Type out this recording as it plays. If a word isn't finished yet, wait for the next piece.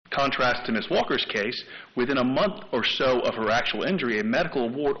Contrast to Ms. Walker's case, within a month or so of her actual injury, a medical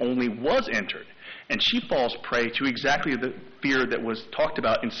award only was entered. And she falls prey to exactly the fear that was talked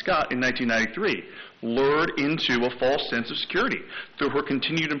about in Scott in 1993, lured into a false sense of security through her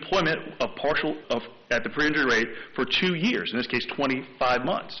continued employment at the pre-injury rate for 2 years, in this case 25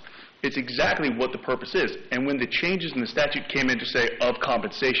 months. It's exactly what the purpose is. And when the changes in the statute came in to say of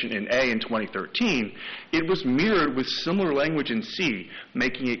compensation in A in 2013, it was mirrored with similar language in C,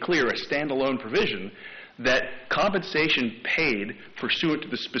 making it clear, a standalone provision, that compensation paid pursuant to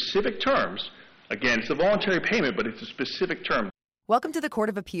the specific terms, again, it's a voluntary payment, but it's a specific term. Welcome to the Court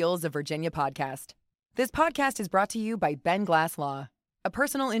of Appeals of Virginia podcast. This podcast is brought to you by Ben Glass Law, a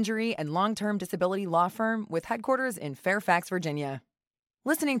personal injury and long-term disability law firm with headquarters in Fairfax, Virginia.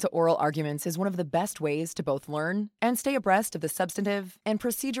 Listening to oral arguments is one of the best ways to both learn and stay abreast of the substantive and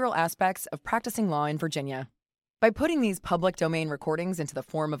procedural aspects of practicing law in Virginia. By putting these public domain recordings into the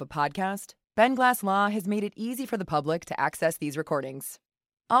form of a podcast, Ben Glass Law has made it easy for the public to access these recordings.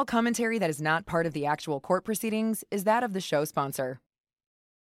 All commentary that is not part of the actual court proceedings is that of the show sponsor.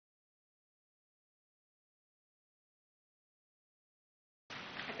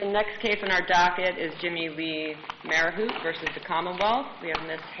 The next case on our docket is Jimmy Lee Marahoot versus the Commonwealth. We have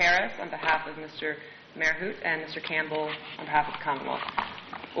Ms. Harris on behalf of Mr. Marahoot and Mr. Campbell on behalf of the Commonwealth.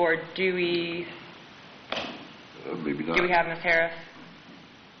 Or do we... Maybe not. Do we have Ms. Harris?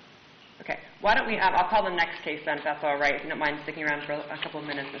 Okay. Why don't we... I'll call the next case then, if that's all right. If you don't mind sticking around for a couple of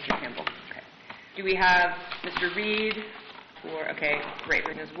minutes, Mr. Campbell. Okay. Do we have Mr. Reed? Okay, great.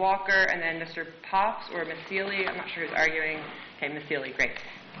 Ms. Walker, and then Mr. Pops or Ms. Seeley. I'm not sure who's arguing. Okay, Ms. Seeley, great.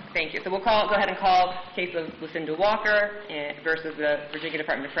 Thank you. So we'll go ahead and call the case of Lucinda Walker versus the Virginia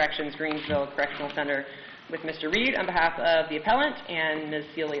Department of Corrections, Greensville Correctional Center, with Mr. Reed on behalf of the appellant and Ms.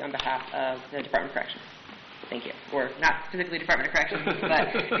 Seeley on behalf of the Department of Corrections. Thank you. Or not specifically Department of Corrections, but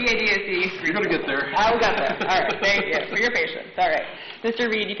DADOC. You're going to get there. I will get there. All right. Thank you for your patience. All right. Mr.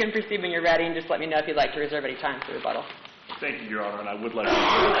 Reed, you can proceed when you're ready, and just let me know if you'd like to reserve any time for rebuttal. Thank you, Your Honor, and I would like to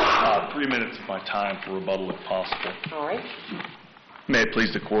reserve 3 minutes of my time for rebuttal if possible. All right. May it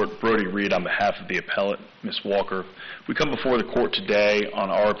please the Court, Brody Reed on behalf of the appellant, Ms. Walker. We come before the Court today on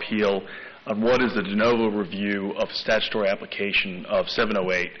our appeal on what is the de novo review of statutory application of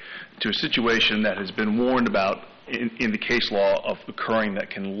 708 to a situation that has been warned about in the case law of occurring that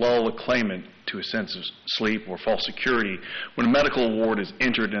can lull a claimant to a sense of sleep or false security when a medical award is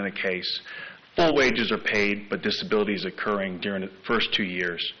entered in a case. Full wages are paid, but disability is occurring during the first 2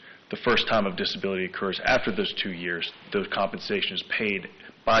 years. The first time of disability occurs after those 2 years. Those compensation is paid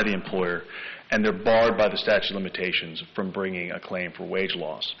by the employer, and they're barred by the statute of limitations from bringing a claim for wage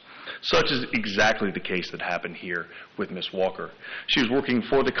loss. Such is exactly the case that happened here with Ms. Walker. She was working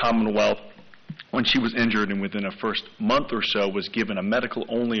for the Commonwealth when she was injured, and within a first month or so was given a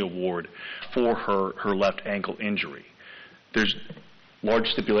medical-only award for her left ankle injury. There's large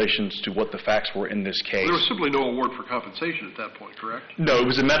stipulations to what the facts were in this case. There was simply no award for compensation at that point, correct? No, it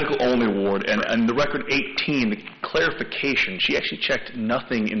was a medical-only award, and the record 18, the clarification, she actually checked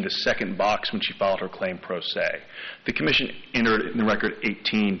nothing in the second box when she filed her claim pro se. The commission entered in the record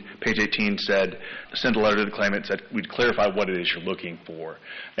 18, page 18 said, send a letter to the claimant, said, we'd clarify what it is you're looking for.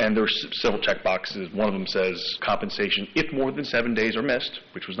 And there were several check boxes. One of them says compensation if more than 7 days are missed,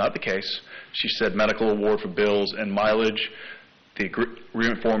 which was not the case. She said medical award for bills and mileage. The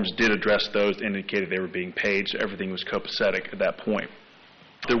agreement forms did address those, indicated they were being paid, so everything was copacetic at that point.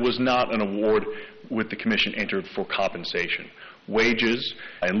 There was not an award with the commission entered for compensation. Wages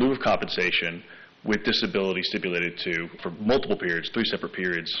in lieu of compensation with disability stipulated to, for multiple periods, 3 separate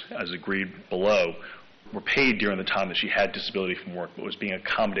periods as agreed below, were paid during the time that she had disability from work but was being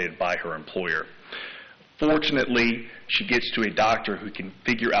accommodated by her employer. Fortunately, she gets to a doctor who can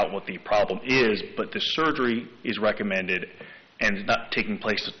figure out what the problem is, but the surgery is recommended and is not taking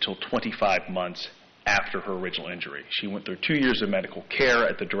place until 25 months after her original injury. She went through 2 years of medical care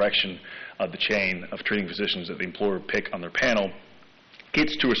at the direction of the chain of treating physicians that the employer picked on their panel,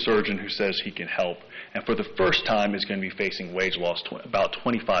 gets to a surgeon who says he can help, and for the first time is going to be facing wage loss about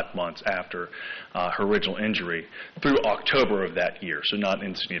 25 months after her original injury through October of that year, so not an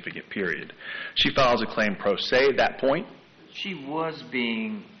insignificant period. She files a claim pro se at that point. She was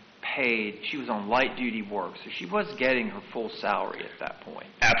being paid, she was on light duty work, so she was getting her full salary at that point.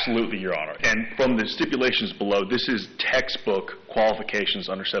 Absolutely, Your Honor. And from the stipulations below, this is textbook qualifications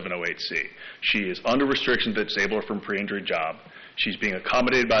under 708C. She is under restrictions that disable her from pre-injury job. She's being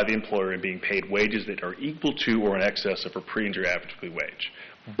accommodated by the employer and being paid wages that are equal to or in excess of her pre-injury average weekly wage.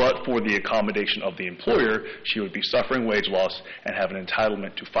 But for the accommodation of the employer, she would be suffering wage loss and have an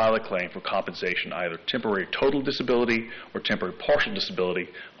entitlement to file a claim for compensation, either temporary total disability or temporary partial disability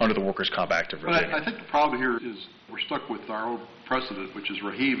under the Workers' Comp Act of Virginia. But I think the problem here is we're stuck with our own precedent, which is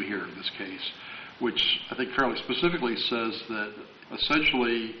Rahim here in this case, which I think fairly specifically says that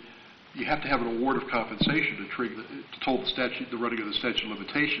essentially you have to have an award of compensation to toll the running of the statute of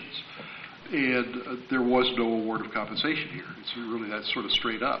limitations. And there was no award of compensation here. It's really that sort of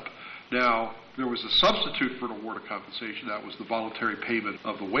straight up. Now, there was a substitute for an award of compensation. That was the voluntary payment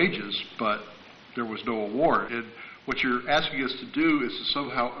of the wages, but there was no award. And what you're asking us to do is to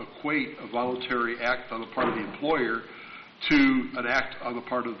somehow equate a voluntary act on the part of the employer to an act on the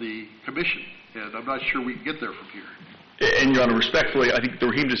part of the commission. And I'm not sure we can get there from here. And, Your Honor, respectfully, I think the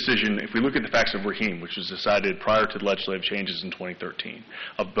Rahim decision, if we look at the facts of Rahim, which was decided prior to the legislative changes in 2013,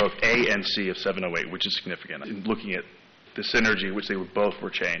 of both A and C of 708, which is significant, in looking at the synergy which they both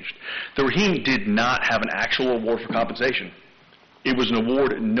were changed, the Rahim did not have an actual award for compensation. It was an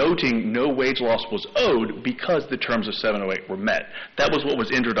award noting no wage loss was owed because the terms of 708 were met. That was what was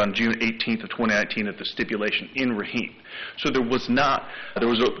entered on June 18th of 2019 at the stipulation in Rahim. So there was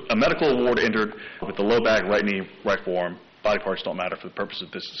a medical award entered with the low back, right knee, right forearm. Body parts don't matter for the purpose of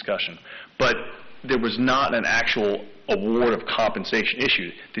this discussion. But there was not an actual award of compensation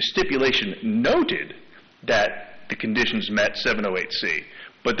issued. The stipulation noted that the conditions met 708C.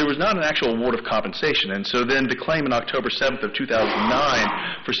 But there was not an actual award of compensation. And so then the claim in October 7th of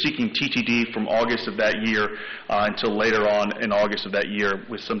 2009 for seeking TTD from August of that year until later on in August of that year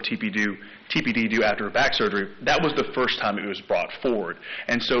with some TPD due after her back surgery, that was the first time it was brought forward.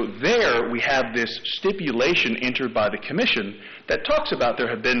 And so there we have this stipulation entered by the commission that talks about there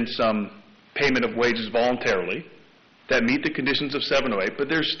have been some payment of wages voluntarily that meet the conditions of 708, but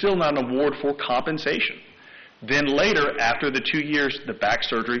there's still not an award for compensation. Then later, after the 2 years, the back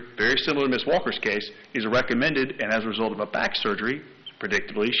surgery, very similar to Ms. Walker's case, is recommended, and as a result of a back surgery,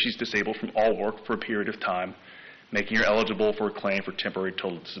 predictably, she's disabled from all work for a period of time, making her eligible for a claim for temporary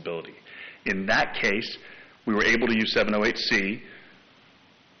total disability. In that case, we were able to use 708C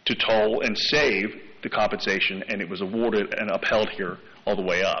to toll and save the compensation, and it was awarded and upheld here all the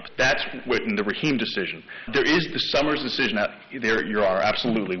way up. That's in the Rahim decision. There is the Summers decision, there you are,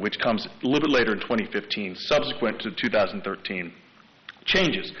 absolutely, which comes a little bit later in 2015, subsequent to 2013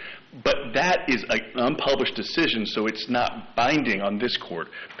 changes. But that is an unpublished decision, so it's not binding on this court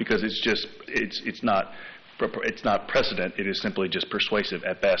because it's not precedent. It is simply just persuasive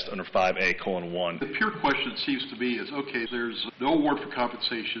at best under 5A:1. The pure question seems to me is, okay, there's no award for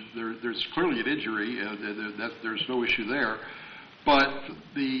compensation. There's clearly an injury, and there's no issue there. But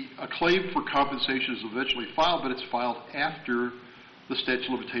a claim for compensation is eventually filed, but it's filed after the statute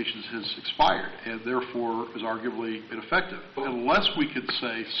of limitations has expired and therefore is arguably ineffective. Unless we could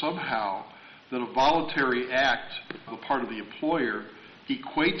say somehow that a voluntary act on the part of the employer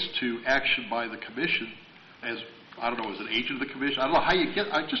equates to action by the commission as, I don't know, as an agent of the commission.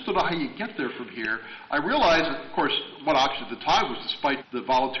 I just don't know how you get there from here. I realize that, of course, one option at the time was, despite the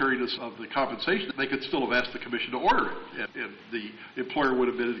voluntariness of the compensation, they could still have asked the commission to order it. And the employer would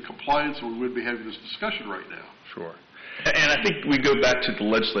have been in compliance, and we wouldn't be having this discussion right now. Sure. And I think we go back to the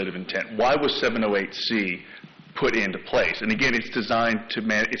legislative intent. Why was 708C put into place? And again, it's designed to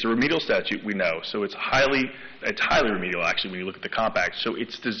it's a remedial statute, we know, so it's highly remedial, actually, when you look at the Comp Act. So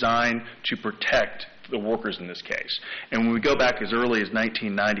it's designed to protect the workers in this case. And when we go back as early as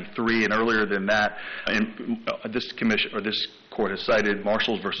 1993 and earlier than that, and this commission or this court has cited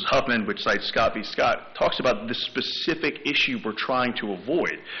Marshalls versus Huffman, which cites Scott v. Scott, talks about the specific issue we're trying to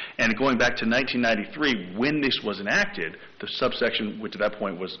avoid. And going back to 1993, when this was enacted, the subsection, which at that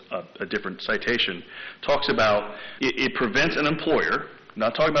point was a different citation, talks about it prevents an employer,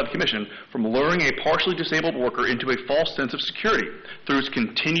 not talking about the commission, from luring a partially disabled worker into a false sense of security through its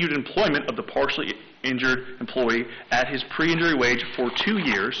continued employment of the partially injured employee at his pre-injury wage for 2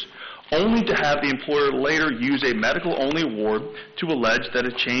 years, only to have the employer later use a medical-only award to allege that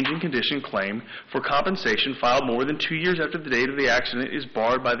a change in condition claim for compensation filed more than 2 years after the date of the accident is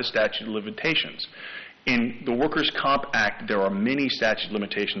barred by the statute of limitations. In the Workers' Comp Act, there are many statute of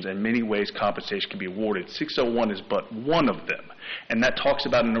limitations and many ways compensation can be awarded. 601 is but one of them, and that talks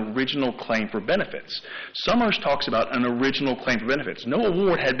about an original claim for benefits. Summers talks about an original claim for benefits. No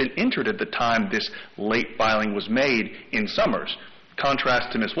award had been entered at the time this late filing was made in Summers.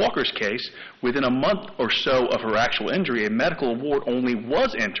 Contrast to Ms. Walker's case, within a month or so of her actual injury, a medical award only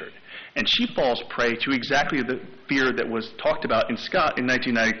was entered. And she falls prey to exactly the fear that was talked about in Scott in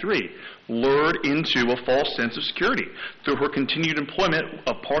 1993, lured into a false sense of security through her continued employment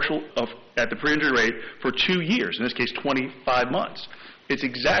at the pre-injury rate for 2 years, in this case 25 months. It's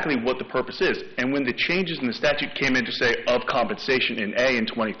exactly what the purpose is. And when the changes in the statute came in to say of compensation in A in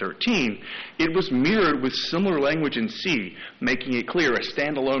 2013, it was mirrored with similar language in C, making it clear, a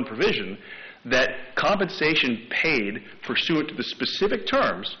standalone provision, that compensation paid pursuant to the specific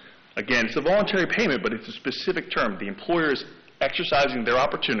terms, again, it's a voluntary payment, but it's a specific term. The employer is exercising their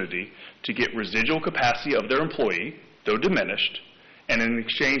opportunity to get residual capacity of their employee, though diminished, and in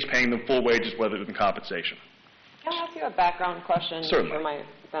exchange paying them full wages rather than compensation. Can I ask you a background question? Certainly. For my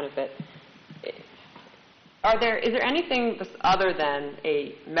benefit? Is there anything other than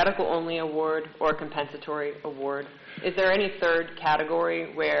a medical-only award or a compensatory award? Is there any third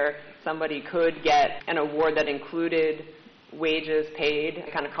category where somebody could get an award that included wages paid?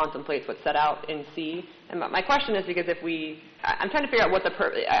 It kind of contemplates what's set out in C. And my question is because I'm trying to figure out what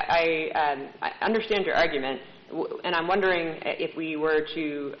I understand your argument, and I'm wondering if we were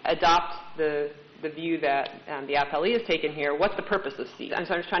to adopt the view that the appellee has taken here, what's the purpose of C? I'm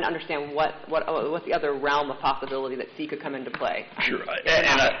just trying to understand what's the other realm of possibility that C could come into play. Sure.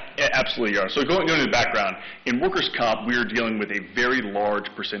 Absolutely, Your Honor. So going into the background, in workers' comp, we are dealing with a very large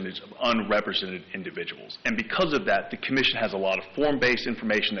percentage of unrepresented individuals. And because of that, the Commission has a lot of form-based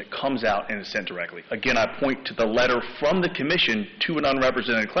information that comes out and is sent directly. Again, I point to the letter from the Commission to an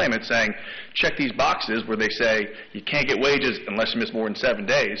unrepresented claimant saying, check these boxes where they say you can't get wages unless you miss more than 7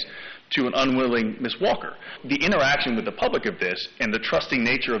 days, to an unwilling Ms. Walker. The interaction with the public of this and the trusting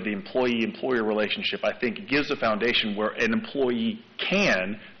nature of the employee-employer relationship, I think, gives a foundation where an employee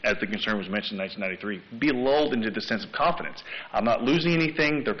can, as the concern was mentioned in 1993, be lulled into the sense of confidence. I'm not losing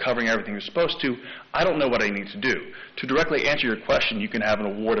anything. They're covering everything they're supposed to. I don't know what I need to do. To directly answer your question, you can have an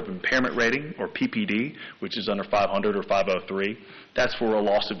award of impairment rating, or PPD, which is under 500 or 503. That's for a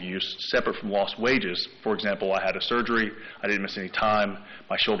loss of use, separate from lost wages. For example, I had a surgery. I didn't miss any time.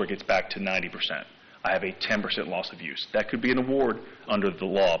 My shoulder gets back to 90%. I have a 10% loss of use. That could be an award under the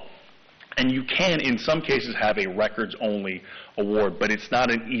law. And you can, in some cases, have a records-only award, but it's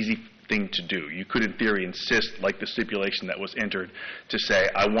not an easy thing to do. You could, in theory, insist, like the stipulation that was entered, to say,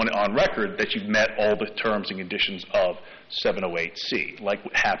 I want it on record that you've met all the terms and conditions of 708C, like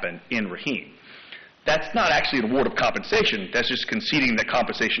what happened in Rahim. That's not actually an award of compensation. That's just conceding that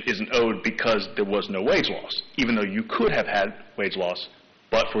compensation isn't owed because there was no wage loss, even though you could have had wage loss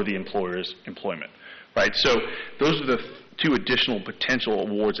but for the employer's employment. Right? So those are the two additional potential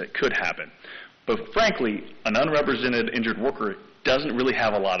awards that could happen. But frankly, an unrepresented injured worker doesn't really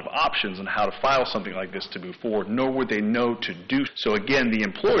have a lot of options on how to file something like this to move forward, nor would they know to do. So again, the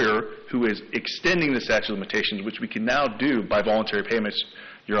employer who is extending the statute of limitations, which we can now do by voluntary payments,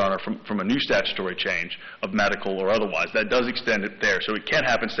 Your Honor, from a new statutory change of medical or otherwise, that does extend it there. So it can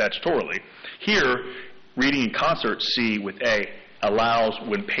happen statutorily. Here, reading in concert C with A allows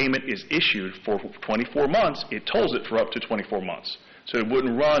when payment is issued for 24 months, it tolls it for up to 24 months. So it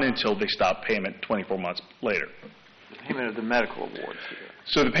wouldn't run until they stop payment 24 months later. The payment of the medical awards here.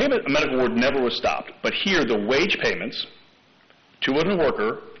 So the payment of medical award never was stopped. But here, the wage payments to a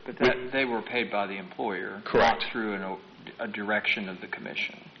worker... But they were paid by the employer, correct, not through a direction of the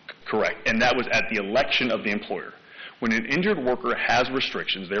Commission. Correct. And that was at the election of the employer. When an injured worker has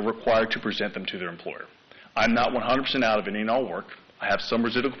restrictions, they're required to present them to their employer. I'm not 100% out of any and all work. I have some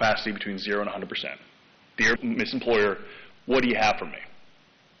residual capacity between 0 and 100%. Dear Ms. Employer, what do you have for me?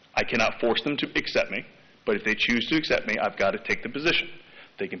 I cannot force them to accept me, but if they choose to accept me, I've got to take the position.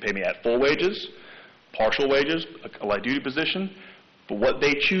 They can pay me at full wages, partial wages, a light duty position, but what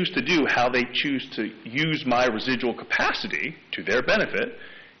they choose to do, how they choose to use my residual capacity to their benefit,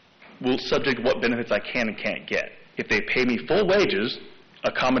 will subject what benefits I can and can't get. If they pay me full wages,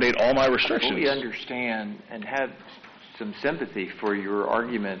 accommodate all my restrictions. I fully understand and have some sympathy for your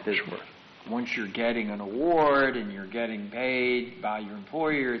argument that once you're getting an award and you're getting paid by your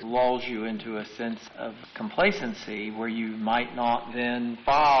employer, it lulls you into a sense of complacency where you might not then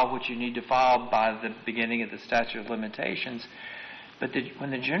file what you need to file by the beginning of the statute of limitations. But when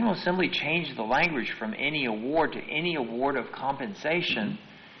the General Assembly changed the language from any award to any award of compensation,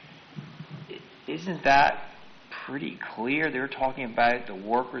 isn't that pretty clear? They're talking about the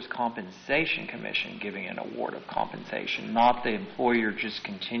Workers' Compensation Commission giving an award of compensation, not the employer just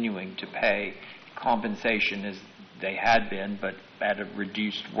continuing to pay compensation as they had been, but at a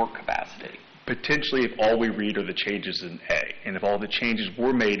reduced work capacity. Potentially, if all we read are the changes in A, and if all the changes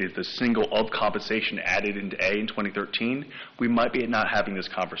were made is the single of compensation added into A in 2013, we might be not having this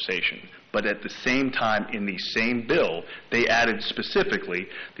conversation. But at the same time, in the same bill, they added specifically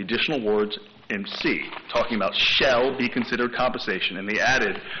the additional words in C, talking about shall be considered compensation, and they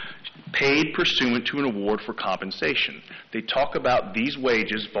added paid pursuant to an award for compensation. They talk about these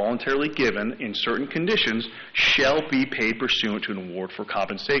wages voluntarily given in certain conditions shall be paid pursuant to an award for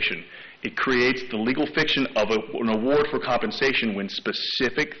compensation. It creates the legal fiction of an award for compensation when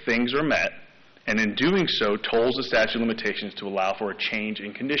specific things are met, and in doing so tolls the statute of limitations to allow for a change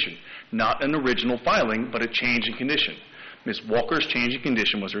in condition. Not an original filing, but a change in condition. Ms. Walker's change in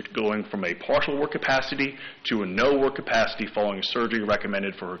condition was her going from a partial work capacity to a no work capacity following a surgery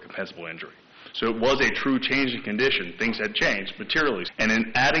recommended for her compensable injury. So it was a true change in condition. Things had changed materially. And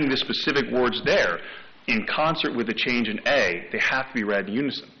in adding the specific words there, in concert with the change in A, they have to be read in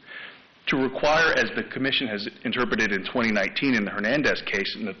unison. To require, as the Commission has interpreted in 2019 in the Hernandez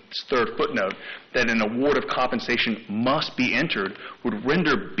case, in the third footnote, that an award of compensation must be entered would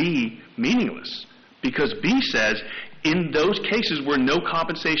render B meaningless, because B says, in those cases where no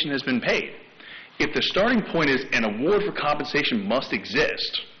compensation has been paid, if the starting point is an award for compensation must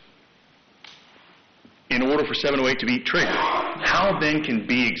exist in order for 708 to be triggered, how then can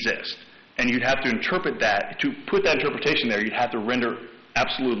B exist? And you'd have to interpret that, to put that interpretation there, you'd have to render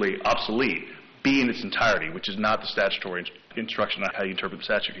absolutely obsolete B in its entirety, which is not the statutory instruction on how you interpret the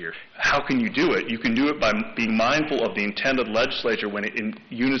statute here. How can you do it? You can do it by being mindful of the intent of the legislature when it in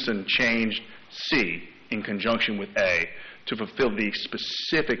unison changed C in conjunction with A to fulfill the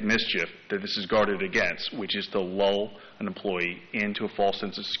specific mischief that this is guarded against, which is to lull an employee into a false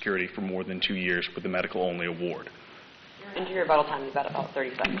sense of security for more than 2 years with a medical-only award. Into your rebuttal time, you've got about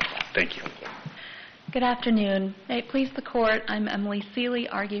 30 seconds left. Thank you. Good afternoon. May it please the Court, I'm Emily Seeley,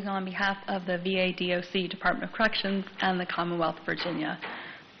 arguing on behalf of the VA DOC Department of Corrections and the Commonwealth of Virginia.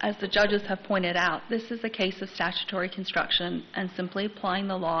 As the judges have pointed out, this is a case of statutory construction and simply applying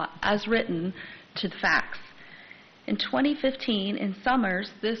the law as written to the facts. In 2015, in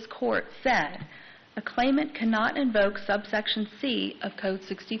Summers, this Court said, a claimant cannot invoke subsection C of Code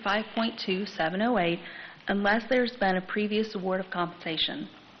 65.2708 unless there's been a previous award of compensation.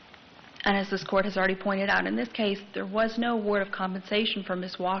 And as this Court has already pointed out, in this case, there was no award of compensation for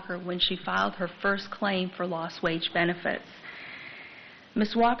Ms. Walker when she filed her first claim for lost wage benefits.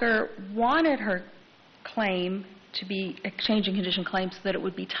 Ms. Walker wanted her claim to be a change in condition claim so that it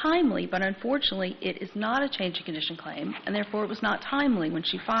would be timely, but unfortunately it is not a change in condition claim, and therefore it was not timely when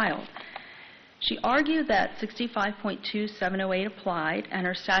she filed. She argued that 65.2708 applied, and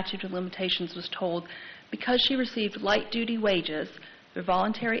her statute of limitations was told because she received light-duty wages, the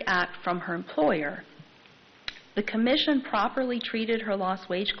voluntary act from her employer. The Commission properly treated her lost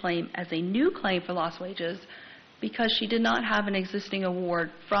wage claim as a new claim for lost wages because she did not have an existing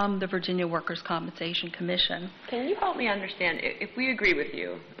award from the Virginia Workers' Compensation Commission. Can you help me understand, if we agree with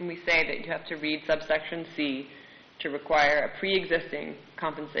you and we say that you have to read subsection C to require a pre-existing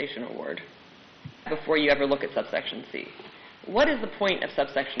compensation award before you ever look at subsection C, what is the point of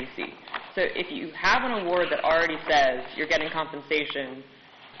subsection C? So if you have an award that already says you're getting compensation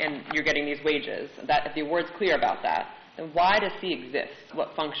and you're getting these wages, that if the award's clear about that, then why does C exist?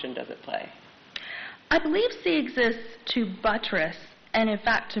 What function does it play? I believe C exists to buttress, and in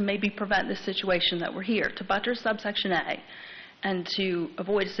fact to maybe prevent this situation that we're here, to buttress subsection A, and to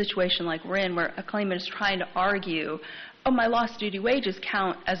avoid a situation like we're in where a claimant is trying to argue, oh, my lost duty wages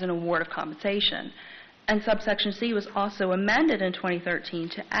count as an award of compensation. And subsection C was also amended in 2013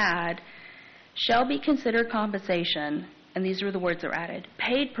 to add, shall be considered compensation, and these are the words that are added,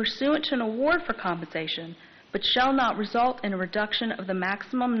 paid pursuant to an award for compensation, but shall not result in a reduction of the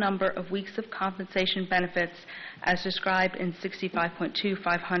maximum number of weeks of compensation benefits as described in 65.2,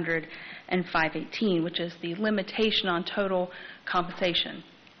 500, and 518, which is the limitation on total compensation.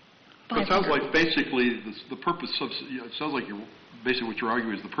 It sounds like basically the purpose of, it sounds like basically what you're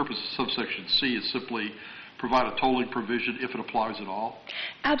arguing is the purpose of subsection C is simply provide a tolling provision if it applies at all?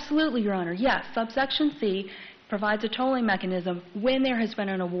 Absolutely, Your Honor. Yes, subsection C provides a tolling mechanism when there has been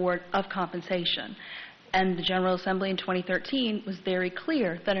an award of compensation. And the General Assembly in 2013 was very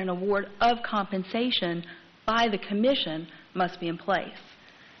clear that an award of compensation by the Commission must be in place.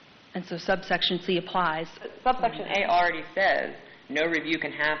 And so subsection C applies. Subsection A already says no review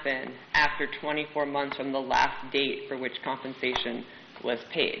can happen after 24 months from the last date for which compensation was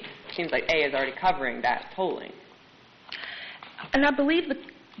paid. It seems like A is already covering that tolling. And I believe the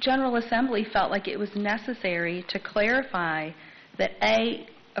General Assembly felt like it was necessary to clarify that A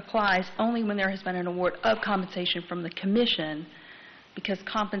applies only when there has been an award of compensation from the Commission because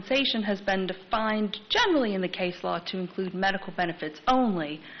compensation has been defined generally in the case law to include medical benefits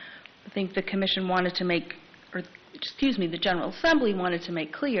only. I think the Commission wanted to make, the General Assembly wanted to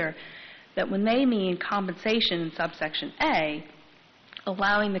make clear that when they mean compensation in subsection A,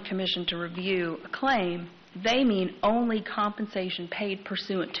 allowing the Commission to review a claim, they mean only compensation paid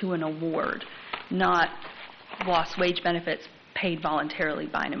pursuant to an award, not lost wage benefits paid voluntarily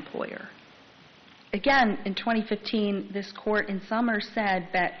by an employer. Again, in 2015, this court in Summers said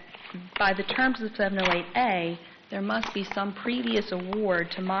that by the terms of 708A, there must be some previous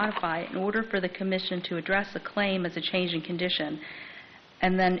award to modify it in order for the Commission to address a claim as a change in condition.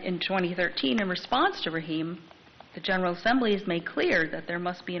 And then in 2013, in response to Rahim, the General Assembly has made clear that there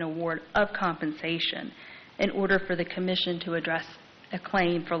must be an award of compensation in order for the Commission to address a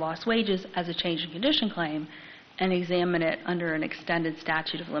claim for lost wages as a change in condition claim and examine it under an extended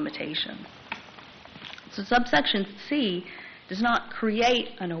statute of limitations. So subsection C does not create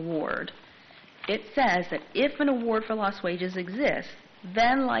an award. It says that if an award for lost wages exists,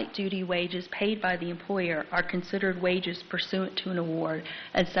 then light-duty wages paid by the employer are considered wages pursuant to an award,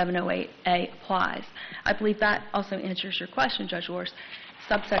 and 708A applies. I believe that also answers your question, Judge Orrs.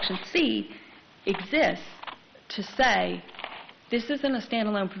 Subsection C exists to say this isn't a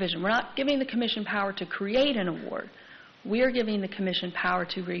standalone provision. We're not giving the Commission power to create an award. We are giving the Commission power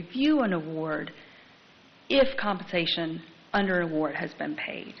to review an award if compensation under an award has been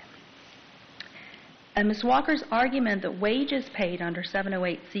paid. And Ms. Walker's argument that wages paid under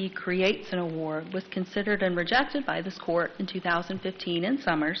 708C creates an award was considered and rejected by this court in 2015 in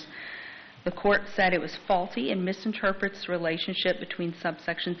Summers. The court said it was faulty and misinterprets the relationship between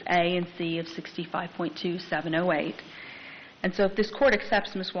subsections A and C of 65.2708. And so if this court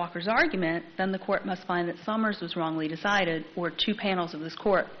accepts Ms. Walker's argument, then the court must find that Summers was wrongly decided, or two panels of this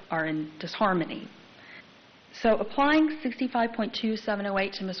court are in disharmony. So applying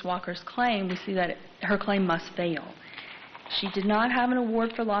 65.2708 to Ms. Walker's claim, we see that her claim must fail. She did not have an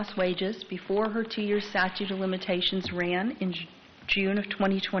award for lost wages before her 2-year statute of limitations ran in June of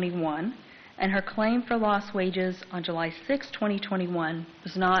 2021, and her claim for lost wages on July 6, 2021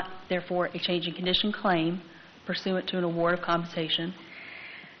 was not, therefore, a change in condition claim pursuant to an award of compensation.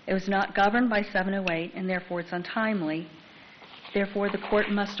 It was not governed by 708, and therefore it's untimely. Therefore, the court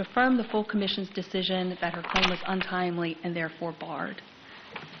must affirm the full Commission's decision that her claim was untimely and therefore barred.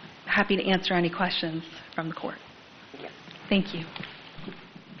 Happy to answer any questions from the court. Thank you.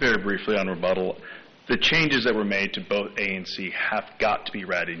 Very briefly on rebuttal, the changes that were made to both A and C have got to be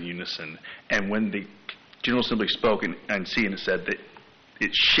read in unison. And when the General Assembly spoke in C and it said that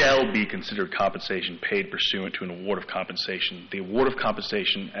it shall be considered compensation paid pursuant to an award of compensation. The award of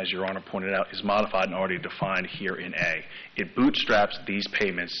compensation, as Your Honor pointed out, is modified and already defined here in A. It bootstraps these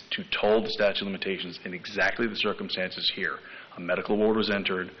payments to toll the statute of limitations in exactly the circumstances here. A medical award was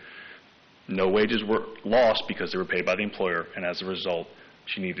entered, no wages were lost because they were paid by the employer, and as a result,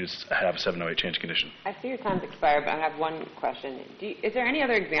 she needed to have a 708 change condition. I see your time's expired, but I have one question. Is there any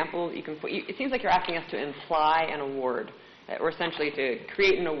other example you can put? It seems like you're asking us to imply an award, or essentially to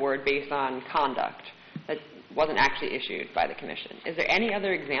create an award based on conduct that wasn't actually issued by the Commission. Is there any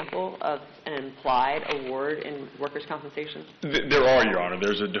other example of an implied award in workers' compensation? There are, Your Honor.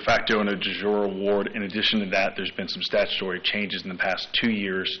 There's a de facto and a de jure award. In addition to that, there's been some statutory changes in the past 2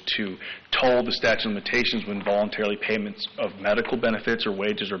 years to toll the statute of limitations when voluntarily payments of medical benefits or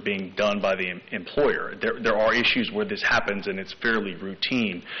wages are being done by the employer. There are issues where this happens, and it's fairly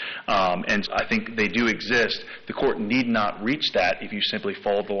routine. And I think they do exist. The Court need not reach that if you simply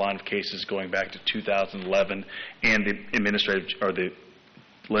follow the line of cases going back to 2011 and the administrative or the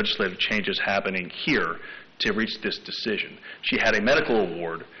legislative changes happening here to reach this decision. She had a medical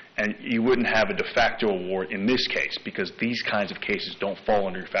award, and you wouldn't have a de facto award in this case because these kinds of cases don't fall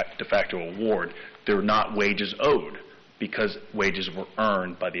under de facto award. They're not wages owed because wages were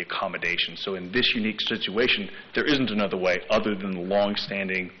earned by the accommodation. So in this unique situation, there isn't another way other than the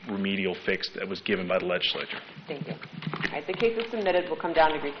long-standing remedial fix that was given by the legislature. Thank you. All right, the case is submitted. We'll come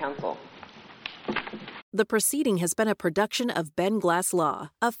down to Greek Council. The proceeding has been a production of Ben Glass Law,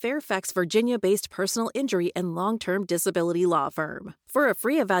 a Fairfax, Virginia-based personal injury and long-term disability law firm. For a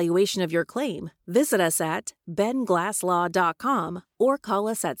free evaluation of your claim, visit us at benglasslaw.com or call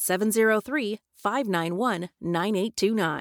us at 703-591-9829.